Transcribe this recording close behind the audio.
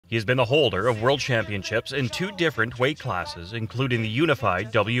He has been the holder of world championships in 2 different weight classes, including the unified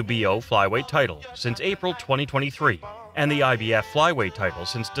WBO flyweight title since April 2023 and the IBF flyweight title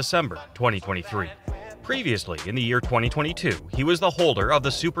since December 2023. Previously, in the year 2022, he was the holder of the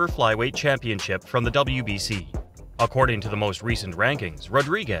Super Flyweight Championship from the WBC. According to the most recent rankings,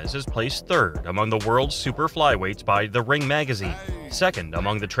 Rodriguez is placed 3rd among the world's super flyweights by The Ring magazine, 2nd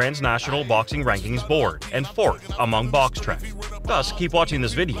among the Transnational Boxing Rankings Board, and 4th among BoxTrack. Thus, keep watching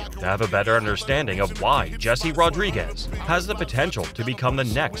this video to have a better understanding of why Jesse Rodriguez has the potential to become the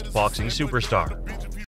next boxing superstar.